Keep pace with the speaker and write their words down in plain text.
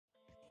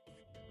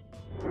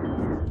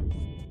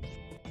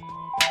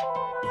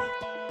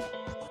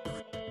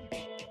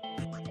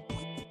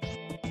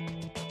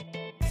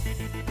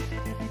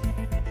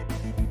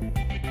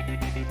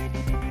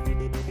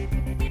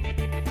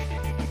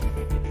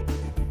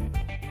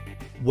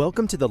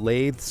Welcome to the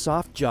Lathe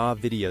Soft Jaw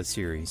video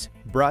series,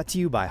 brought to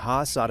you by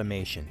Haas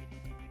Automation.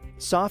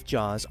 Soft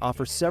jaws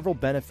offer several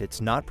benefits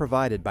not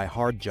provided by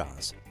hard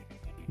jaws.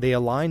 They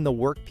align the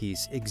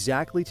workpiece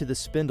exactly to the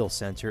spindle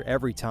center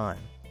every time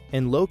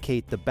and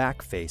locate the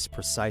back face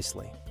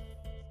precisely.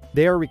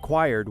 They are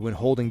required when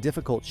holding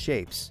difficult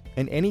shapes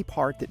and any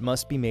part that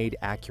must be made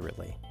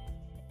accurately.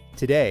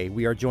 Today,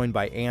 we are joined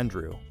by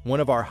Andrew,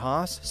 one of our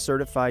Haas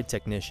certified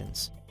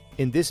technicians.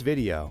 In this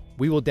video,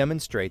 we will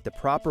demonstrate the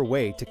proper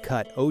way to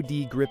cut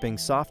OD gripping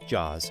soft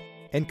jaws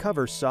and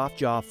cover soft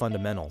jaw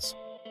fundamentals.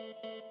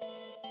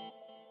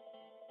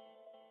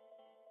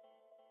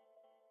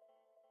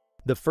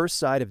 The first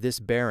side of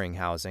this bearing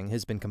housing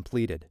has been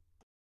completed.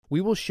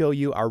 We will show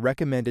you our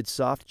recommended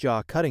soft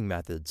jaw cutting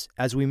methods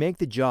as we make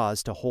the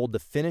jaws to hold the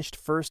finished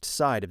first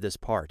side of this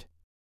part.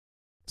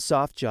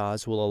 Soft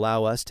jaws will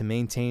allow us to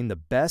maintain the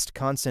best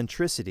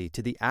concentricity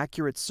to the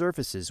accurate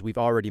surfaces we've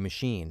already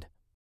machined.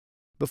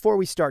 Before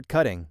we start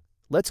cutting,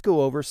 let's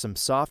go over some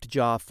soft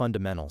jaw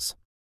fundamentals.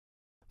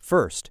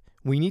 First,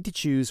 we need to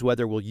choose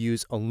whether we'll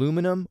use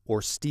aluminum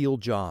or steel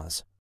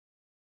jaws.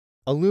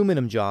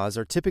 Aluminum jaws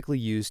are typically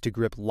used to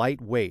grip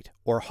lightweight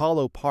or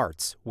hollow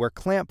parts where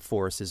clamp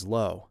force is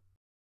low.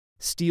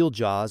 Steel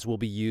jaws will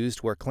be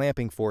used where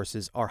clamping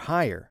forces are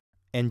higher,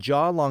 and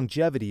jaw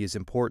longevity is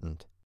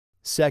important.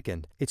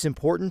 Second, it's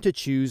important to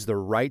choose the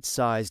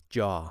right-sized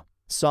jaw.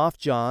 Soft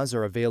jaws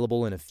are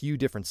available in a few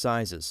different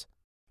sizes.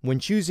 When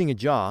choosing a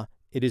jaw,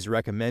 it is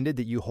recommended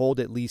that you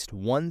hold at least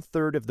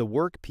 1/3 of the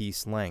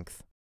workpiece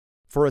length.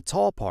 For a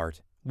tall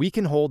part, we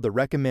can hold the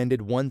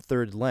recommended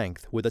 1/3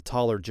 length with a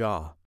taller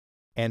jaw.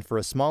 And for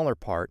a smaller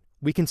part,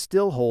 we can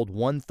still hold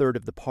 1/3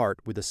 of the part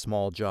with a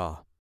small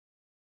jaw.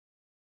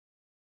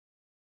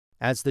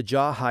 As the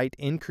jaw height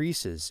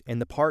increases and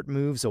the part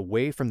moves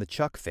away from the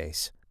chuck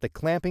face, the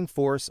clamping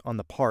force on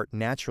the part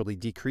naturally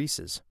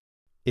decreases.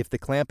 If the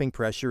clamping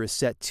pressure is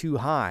set too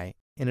high,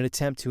 in an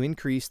attempt to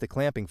increase the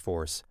clamping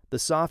force, the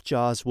soft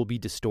jaws will be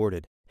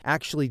distorted,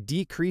 actually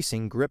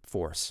decreasing grip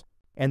force,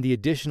 and the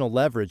additional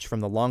leverage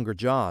from the longer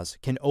jaws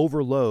can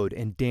overload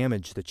and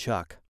damage the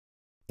chuck.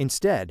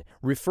 Instead,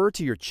 refer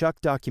to your chuck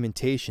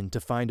documentation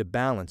to find a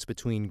balance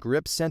between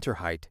grip center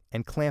height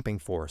and clamping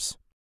force.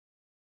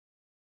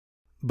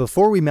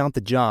 Before we mount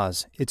the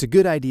jaws, it's a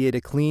good idea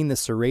to clean the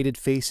serrated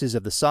faces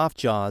of the soft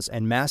jaws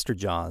and master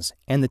jaws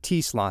and the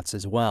T-slots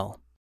as well.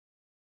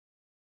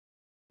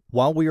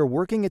 While we are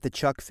working at the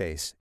chuck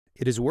face,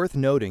 it is worth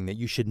noting that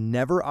you should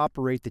never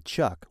operate the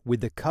chuck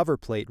with the cover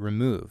plate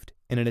removed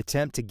in an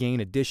attempt to gain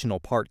additional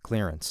part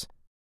clearance.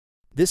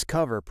 This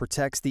cover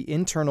protects the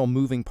internal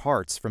moving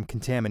parts from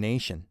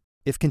contamination.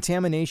 If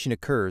contamination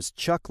occurs,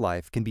 chuck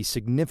life can be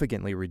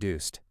significantly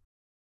reduced.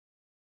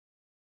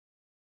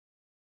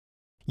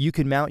 You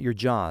can mount your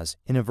jaws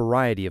in a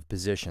variety of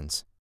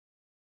positions.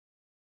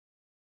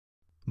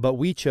 But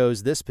we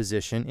chose this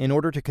position in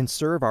order to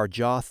conserve our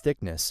jaw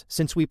thickness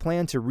since we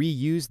plan to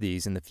reuse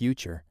these in the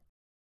future.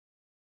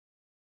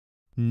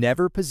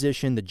 Never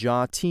position the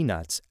jaw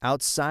T-nuts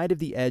outside of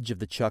the edge of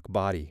the chuck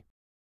body.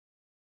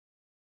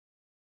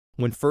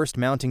 When first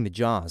mounting the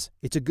jaws,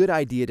 it's a good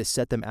idea to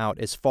set them out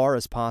as far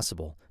as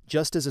possible,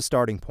 just as a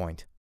starting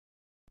point.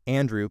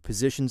 Andrew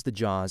positions the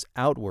jaws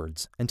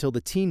outwards until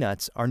the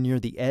T-nuts are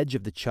near the edge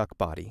of the chuck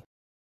body.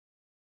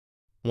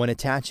 When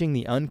attaching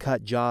the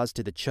uncut jaws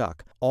to the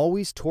chuck,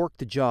 always torque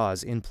the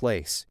jaws in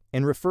place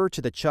and refer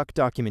to the chuck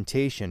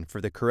documentation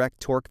for the correct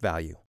torque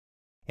value.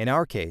 In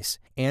our case,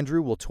 Andrew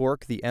will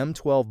torque the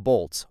M12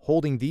 bolts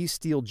holding these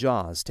steel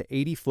jaws to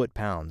 80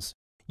 foot-pounds.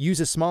 Use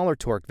a smaller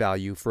torque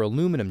value for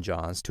aluminum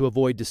jaws to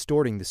avoid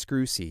distorting the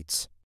screw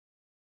seats.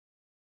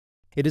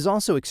 It is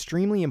also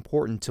extremely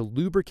important to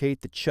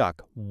lubricate the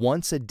chuck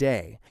once a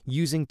day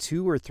using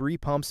 2 or 3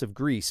 pumps of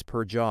grease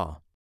per jaw.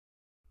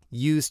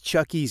 Use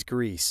Chucky's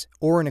grease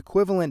or an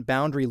equivalent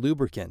boundary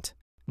lubricant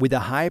with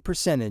a high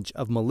percentage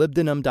of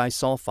molybdenum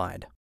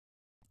disulfide.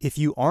 If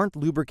you aren't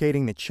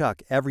lubricating the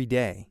chuck every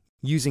day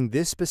using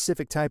this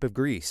specific type of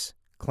grease,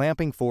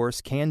 clamping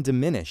force can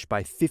diminish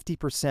by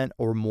 50%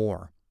 or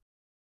more.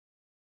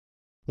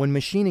 When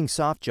machining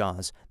soft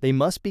jaws, they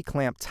must be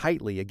clamped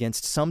tightly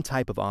against some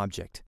type of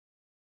object.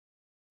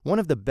 One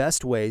of the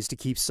best ways to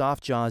keep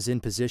soft jaws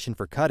in position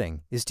for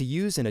cutting is to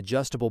use an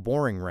adjustable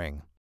boring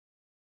ring.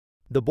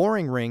 The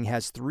boring ring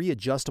has 3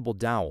 adjustable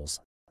dowels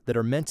that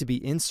are meant to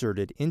be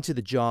inserted into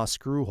the jaw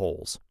screw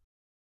holes.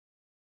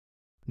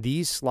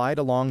 These slide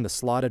along the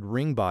slotted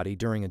ring body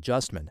during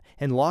adjustment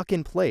and lock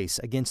in place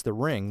against the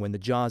ring when the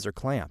jaws are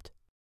clamped.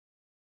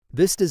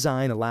 This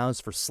design allows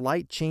for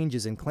slight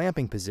changes in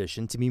clamping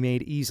position to be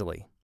made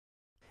easily.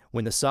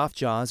 When the soft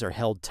jaws are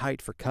held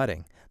tight for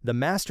cutting, the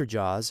master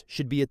jaws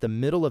should be at the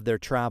middle of their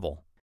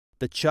travel.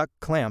 The chuck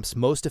clamps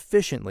most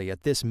efficiently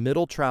at this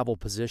middle travel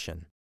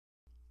position.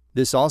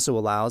 This also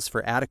allows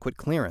for adequate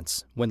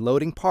clearance when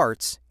loading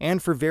parts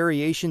and for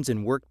variations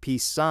in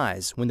workpiece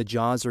size when the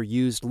jaws are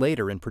used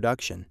later in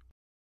production.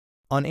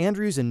 On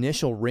Andrew's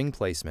initial ring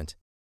placement,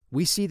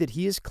 we see that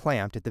he is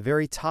clamped at the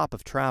very top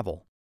of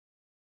travel.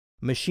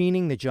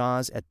 Machining the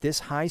jaws at this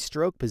high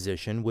stroke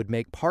position would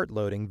make part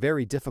loading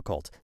very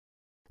difficult,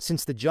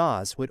 since the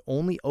jaws would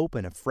only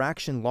open a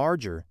fraction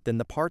larger than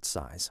the part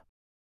size.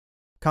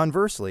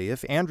 Conversely,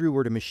 if Andrew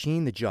were to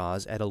machine the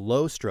jaws at a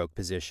low stroke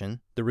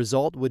position, the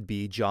result would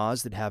be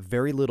jaws that have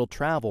very little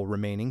travel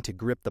remaining to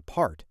grip the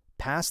part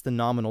past the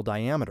nominal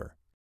diameter.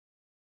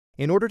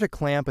 In order to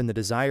clamp in the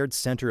desired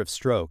center of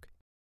stroke,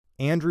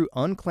 Andrew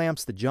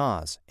unclamps the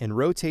jaws and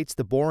rotates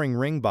the boring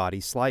ring body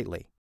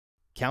slightly,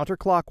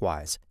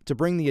 counterclockwise, to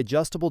bring the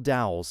adjustable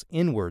dowels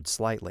inward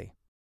slightly.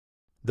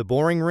 The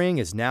boring ring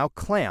is now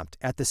clamped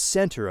at the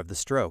center of the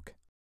stroke.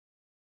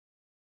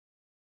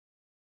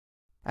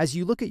 As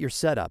you look at your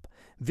setup,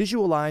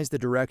 visualize the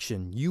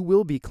direction you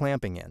will be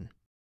clamping in.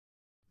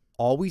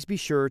 Always be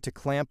sure to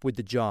clamp with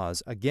the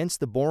jaws against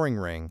the boring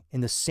ring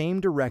in the same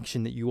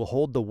direction that you will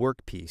hold the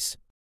workpiece.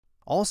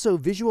 Also,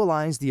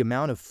 visualize the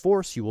amount of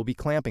force you will be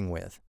clamping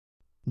with.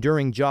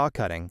 During jaw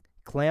cutting,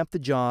 clamp the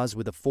jaws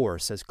with a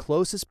force as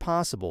close as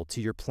possible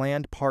to your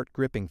planned part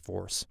gripping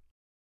force.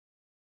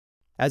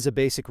 As a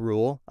basic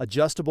rule,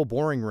 adjustable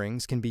boring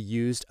rings can be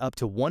used up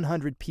to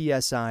 100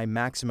 psi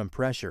maximum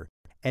pressure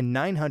and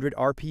 900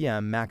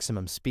 RPM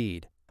maximum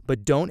speed,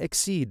 but don't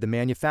exceed the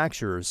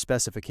manufacturer's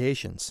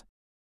specifications.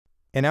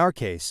 In our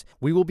case,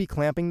 we will be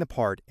clamping the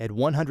part at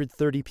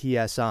 130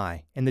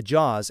 psi and the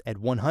jaws at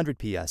 100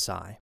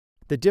 psi.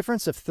 The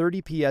difference of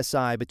 30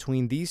 psi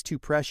between these two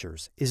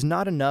pressures is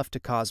not enough to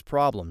cause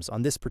problems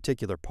on this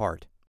particular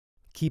part.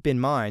 Keep in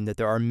mind that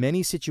there are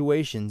many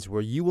situations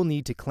where you will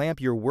need to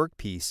clamp your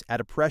workpiece at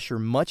a pressure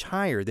much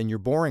higher than your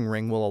boring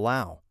ring will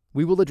allow.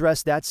 We will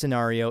address that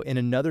scenario in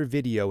another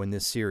video in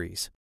this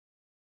series.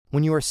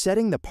 When you are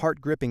setting the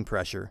part gripping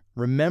pressure,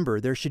 remember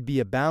there should be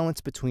a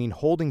balance between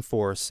holding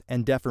force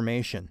and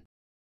deformation.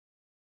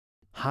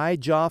 High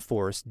jaw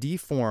force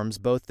deforms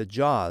both the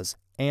jaws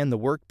and the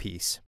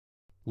workpiece.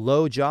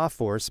 Low jaw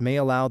force may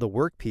allow the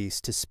workpiece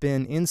to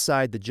spin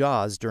inside the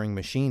jaws during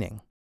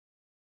machining.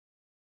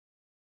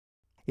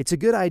 It's a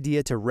good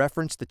idea to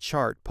reference the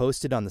chart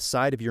posted on the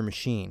side of your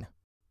machine.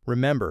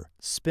 Remember,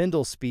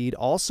 spindle speed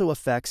also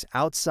affects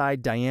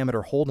outside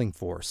diameter holding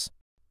force.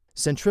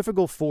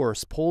 Centrifugal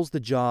force pulls the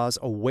jaws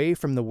away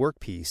from the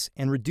workpiece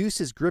and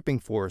reduces gripping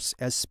force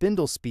as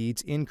spindle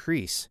speeds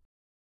increase.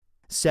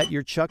 Set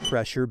your chuck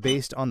pressure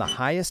based on the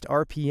highest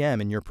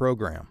RPM in your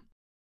program.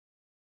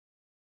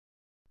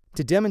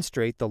 To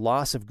demonstrate the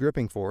loss of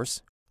gripping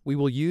force, we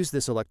will use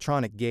this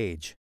electronic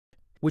gauge,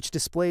 which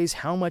displays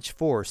how much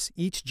force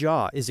each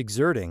jaw is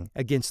exerting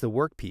against the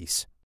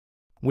workpiece.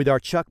 With our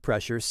chuck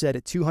pressure set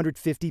at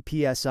 250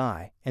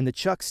 psi and the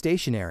chuck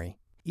stationary,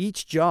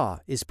 each jaw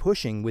is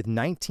pushing with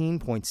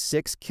 19.6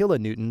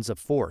 kilonewtons of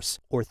force,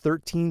 or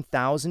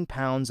 13,000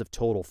 pounds of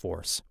total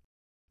force.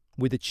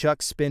 With the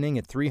chuck spinning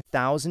at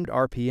 3,000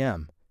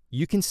 RPM,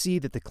 you can see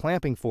that the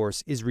clamping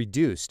force is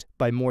reduced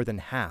by more than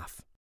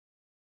half.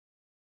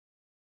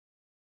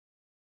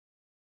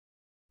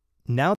 Now